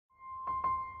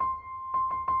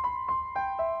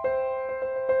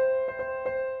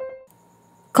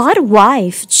Caught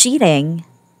wife cheating.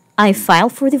 I file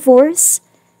for divorce.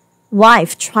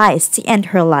 Wife tries to end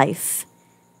her life.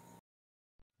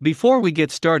 Before we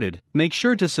get started, make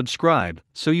sure to subscribe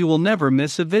so you will never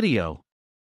miss a video.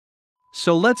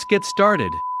 So let's get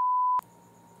started.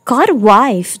 Caught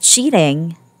wife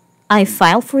cheating. I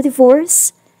file for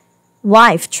divorce.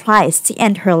 Wife tries to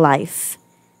end her life.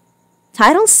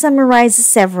 Title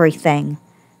summarizes everything.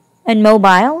 On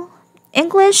mobile,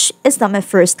 English is not my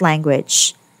first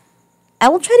language. I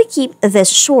will try to keep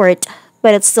this short,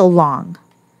 but it's still long.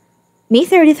 Me,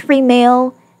 33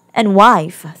 male, and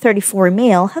wife, 34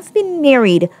 male, have been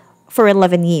married for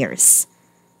 11 years.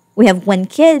 We have 1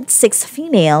 kid, 6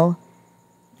 female.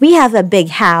 We have a big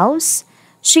house.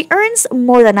 She earns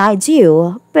more than I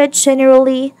do, but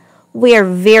generally, we are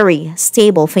very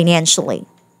stable financially.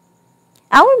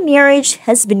 Our marriage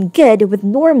has been good with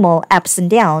normal ups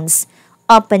and downs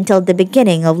up until the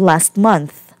beginning of last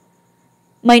month.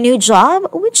 My new job,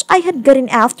 which I had gotten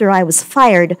after I was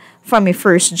fired from my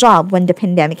first job when the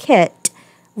pandemic hit,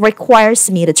 requires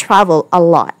me to travel a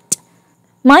lot.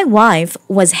 My wife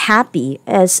was happy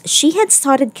as she had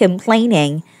started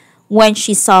complaining when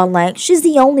she saw like she's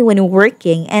the only one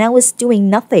working and I was doing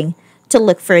nothing to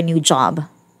look for a new job.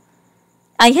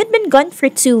 I had been gone for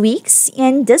 2 weeks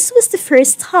and this was the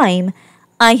first time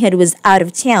I was out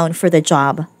of town for the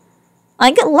job. I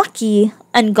got lucky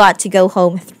and got to go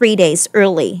home 3 days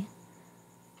early.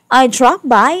 I dropped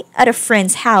by at a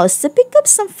friend's house to pick up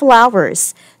some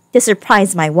flowers to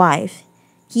surprise my wife.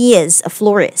 He is a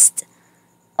florist.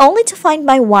 Only to find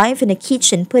my wife in the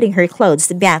kitchen putting her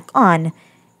clothes back on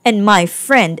and my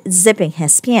friend zipping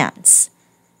his pants.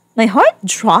 My heart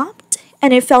dropped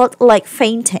and I felt like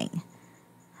fainting.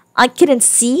 I couldn't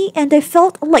see and I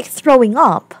felt like throwing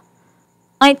up.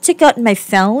 I took out my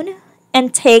phone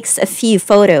and takes a few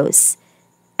photos.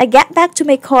 I get back to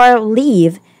my car,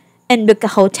 leave, and book a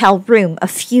hotel room a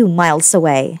few miles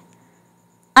away.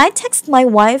 I text my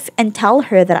wife and tell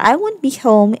her that I won't be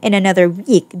home in another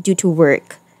week due to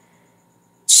work.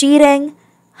 Cheating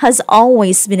has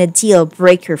always been a deal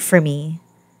breaker for me.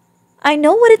 I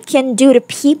know what it can do to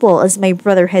people as my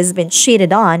brother has been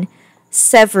cheated on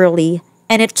severally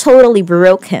and it totally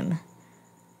broke him.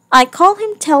 I call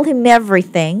him, tell him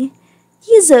everything.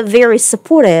 He is very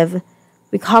supportive.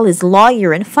 We call his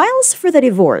lawyer and files for the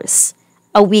divorce.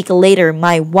 A week later,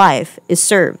 my wife is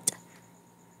served.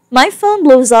 My phone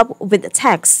blows up with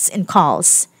texts and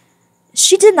calls.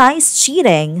 She denies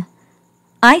cheating.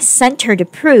 I sent her the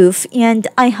proof and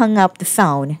I hung up the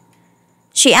phone.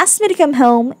 She asked me to come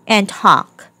home and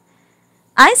talk.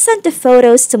 I sent the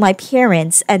photos to my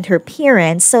parents and her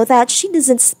parents so that she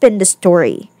doesn't spin the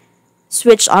story.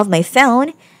 Switched off my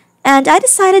phone and I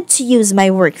decided to use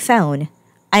my work phone.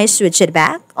 I switched it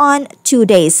back on 2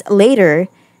 days later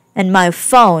and my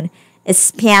phone is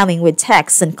spamming with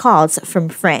texts and calls from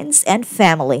friends and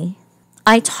family.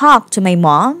 I talked to my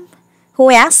mom,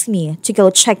 who asked me to go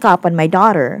check up on my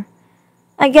daughter.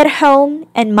 I get home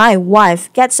and my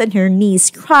wife gets on her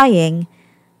knees crying,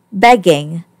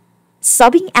 begging,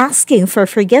 sobbing, asking for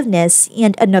forgiveness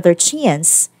and another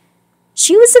chance.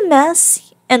 She was a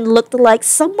mess and looked like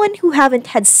someone who haven't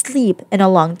had sleep in a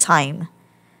long time.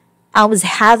 I was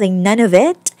having none of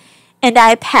it, and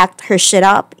I packed her shit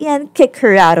up and kicked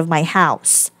her out of my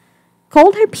house.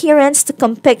 Called her parents to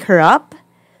come pick her up.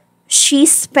 She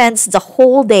spends the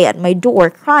whole day at my door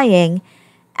crying,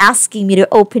 asking me to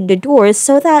open the door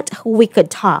so that we could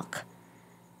talk.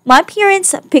 My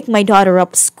parents pick my daughter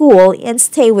up school and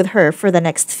stay with her for the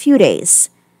next few days.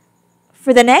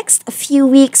 For the next few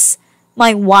weeks,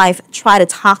 my wife tried to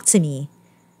talk to me.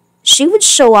 She would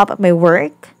show up at my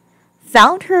work,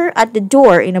 found her at the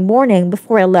door in the morning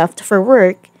before I left for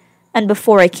work and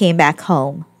before I came back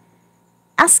home,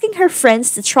 asking her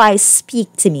friends to try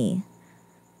speak to me.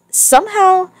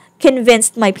 Somehow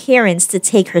convinced my parents to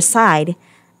take her side,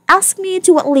 asked me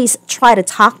to at least try to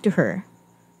talk to her.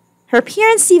 Her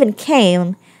parents even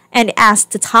came and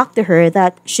asked to talk to her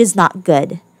that she's not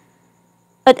good.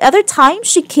 At other times,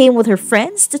 she came with her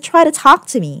friends to try to talk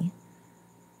to me.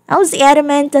 I was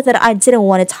adamant that I didn't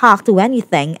want to talk to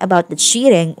anything about the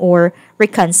cheating or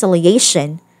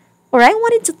reconciliation. Or I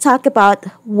wanted to talk about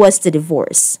was the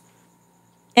divorce.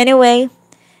 Anyway,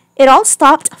 it all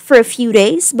stopped for a few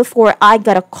days before I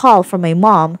got a call from my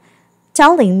mom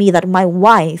telling me that my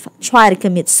wife tried to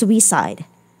commit suicide.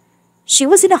 She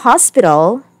was in a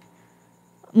hospital.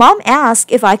 Mom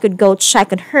asked if I could go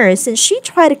check on her since she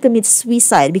tried to commit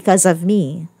suicide because of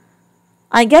me.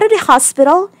 I get to the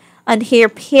hospital and her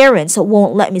parents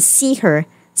won't let me see her,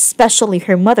 especially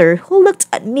her mother who looked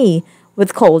at me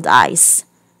with cold eyes.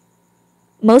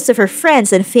 Most of her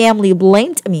friends and family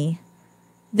blamed me.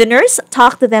 The nurse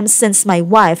talked to them since my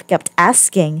wife kept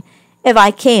asking if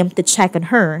I came to check on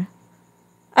her.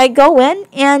 I go in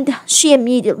and she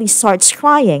immediately starts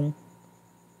crying.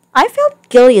 I felt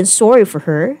guilty and sorry for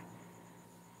her.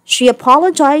 She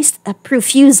apologized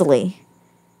profusely.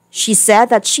 She said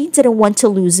that she didn't want to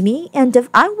lose me, and if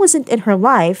I wasn't in her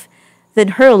life, then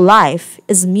her life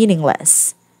is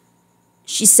meaningless.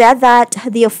 She said that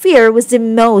the affair was the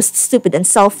most stupid and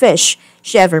selfish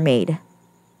she ever made.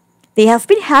 They have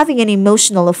been having an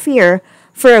emotional affair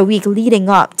for a week leading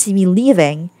up to me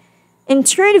leaving, and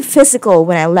turned physical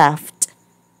when I left.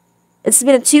 It's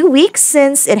been 2 weeks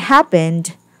since it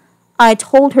happened. I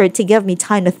told her to give me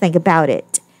time to think about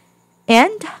it,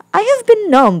 and I have been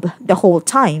numb the whole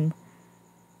time.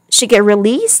 She got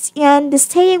released and is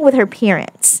staying with her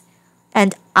parents,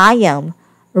 and I am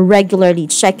regularly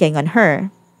checking on her.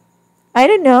 I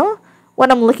don't know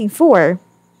what I'm looking for.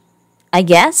 I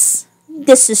guess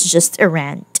this is just a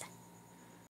rant.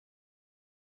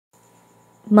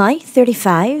 My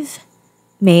 35,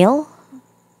 male,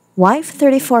 wife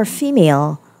 34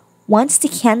 female, wants to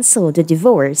cancel the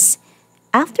divorce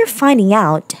after finding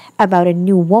out about a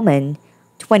new woman,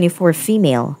 24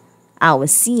 female, I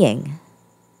was seeing.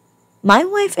 My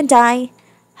wife and I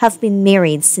have been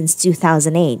married since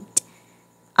 2008.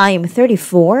 I am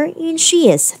 34 and she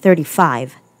is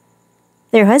 35.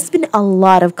 There has been a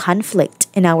lot of conflict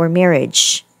in our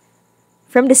marriage.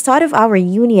 From the start of our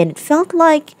union, it felt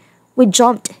like we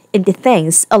jumped into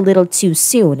things a little too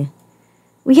soon.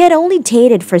 We had only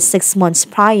dated for 6 months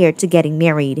prior to getting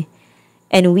married,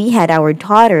 and we had our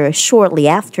daughter shortly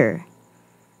after.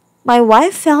 My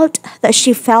wife felt that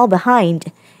she fell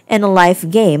behind in the life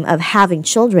game of having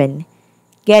children,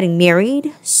 getting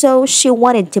married, so she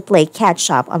wanted to play catch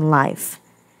up on life.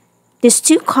 This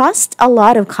too caused a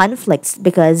lot of conflicts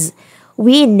because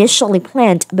we initially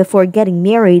planned before getting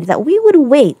married that we would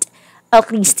wait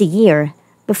at least a year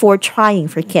before trying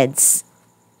for kids.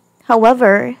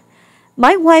 However,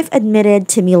 my wife admitted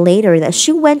to me later that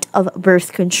she went off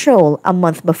birth control a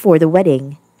month before the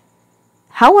wedding.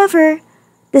 However,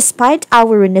 despite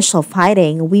our initial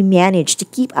fighting, we managed to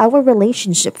keep our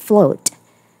relationship afloat.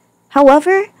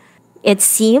 However, it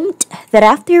seemed that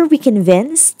after we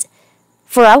convinced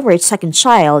for our second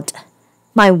child,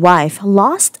 my wife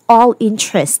lost all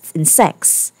interest in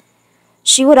sex.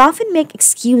 She would often make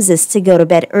excuses to go to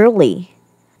bed early.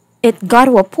 It got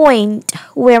to a point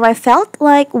where I felt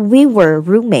like we were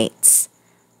roommates.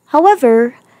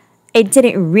 However, I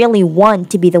didn't really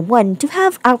want to be the one to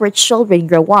have our children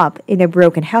grow up in a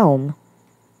broken home.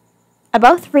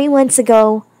 About 3 months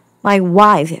ago, my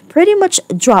wife pretty much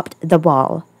dropped the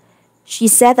ball. She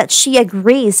said that she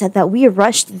agrees that we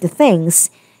rushed into things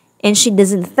and she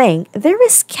doesn't think there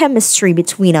is chemistry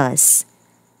between us.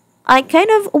 I kind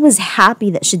of was happy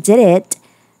that she did it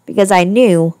because I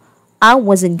knew I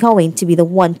wasn't going to be the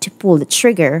one to pull the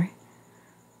trigger.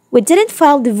 We didn't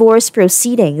file divorce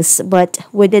proceedings, but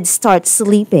we did start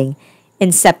sleeping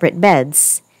in separate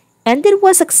beds, and it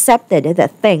was accepted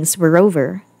that things were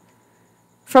over.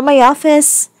 From my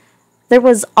office, there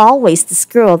was always this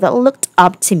girl that looked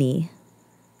up to me.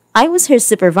 I was her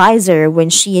supervisor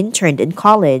when she interned in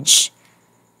college.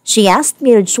 She asked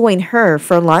me to join her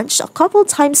for lunch a couple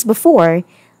times before,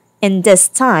 and this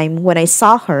time when I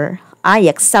saw her, I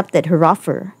accepted her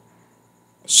offer.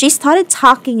 She started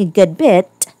talking a good bit.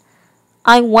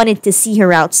 I wanted to see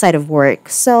her outside of work,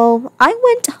 so I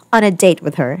went on a date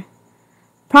with her.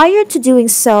 Prior to doing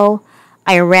so,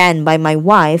 I ran by my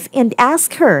wife and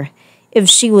asked her if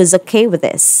she was okay with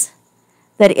this.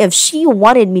 That if she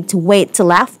wanted me to wait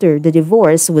till after the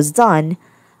divorce was done,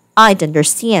 I'd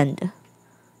understand.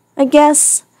 I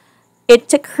guess it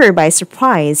took her by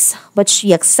surprise, but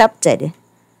she accepted.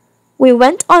 We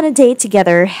went on a date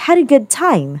together, had a good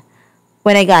time.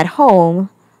 When I got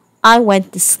home, I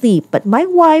went to sleep, but my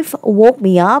wife woke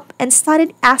me up and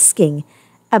started asking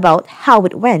about how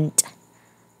it went.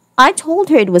 I told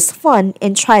her it was fun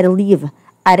and tried to leave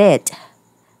at it.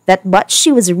 But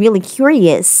she was really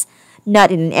curious,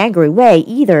 not in an angry way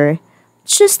either,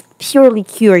 just purely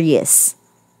curious.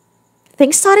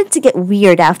 Things started to get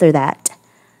weird after that.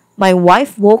 My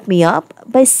wife woke me up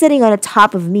by sitting on the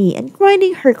top of me and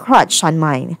grinding her crotch on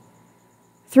mine.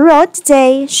 Throughout the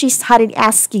day, she started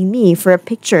asking me for a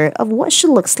picture of what she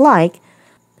looks like,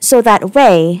 so that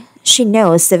way she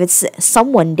knows if it's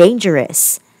someone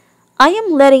dangerous I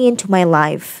am letting into my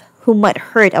life who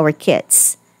might hurt our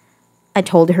kids. I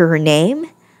told her name,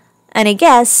 and I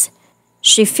guess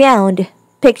she found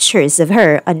pictures of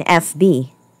her on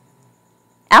FB.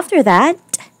 After that,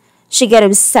 she got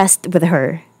obsessed with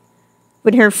her.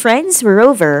 When her friends were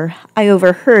over, I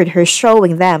overheard her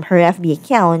showing them her FB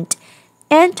account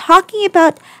and talking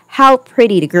about how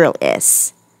pretty the girl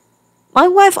is. My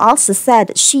wife also said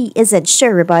that she isn't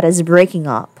sure about us breaking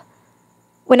up.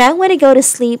 When I went to go to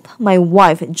sleep, my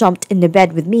wife jumped in the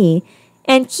bed with me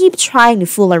and keep trying to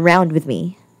fool around with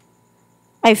me.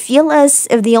 I feel as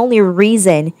if the only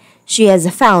reason she has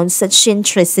found such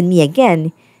interest in me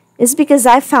again is because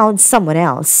I found someone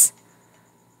else.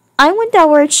 I want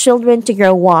our children to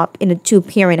grow up in a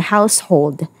two-parent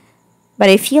household, but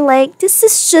I feel like this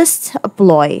is just a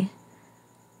ploy.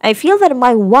 I feel that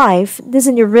my wife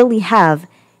doesn't really have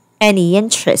any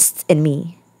interest in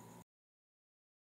me.